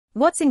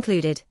What's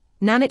included?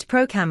 Nanit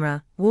Pro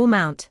camera, wall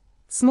mount,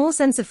 small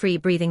sensor-free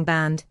breathing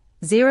band,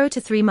 0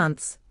 to 3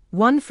 months,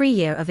 1 free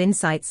year of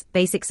Insights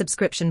basic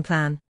subscription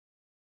plan.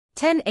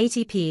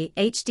 1080p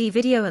HD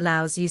video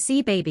allows you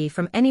see baby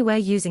from anywhere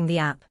using the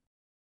app.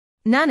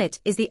 Nanit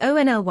is the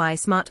ONLY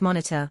smart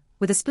monitor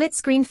with a split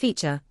screen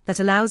feature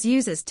that allows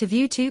users to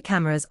view 2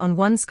 cameras on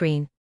one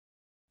screen.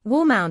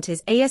 Wall mount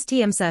is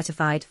ASTM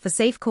certified for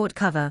safe cord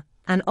cover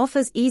and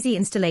offers easy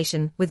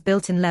installation with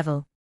built-in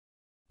level.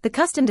 The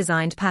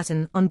custom-designed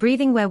pattern on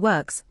breathing wear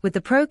works with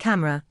the Pro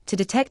camera to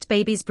detect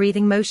baby's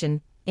breathing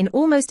motion in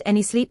almost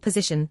any sleep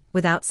position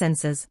without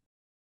sensors.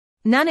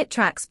 Nanit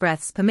tracks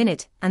breaths per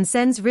minute and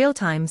sends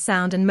real-time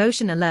sound and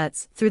motion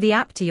alerts through the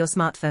app to your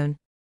smartphone.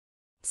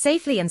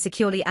 Safely and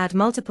securely add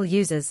multiple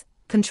users,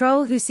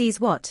 control who sees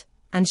what,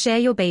 and share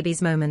your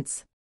baby's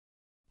moments.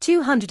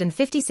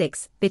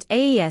 256-bit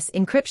AES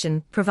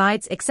encryption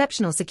provides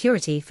exceptional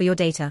security for your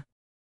data.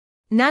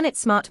 Nanit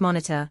Smart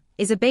Monitor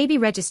is a baby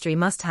registry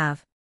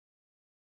must-have.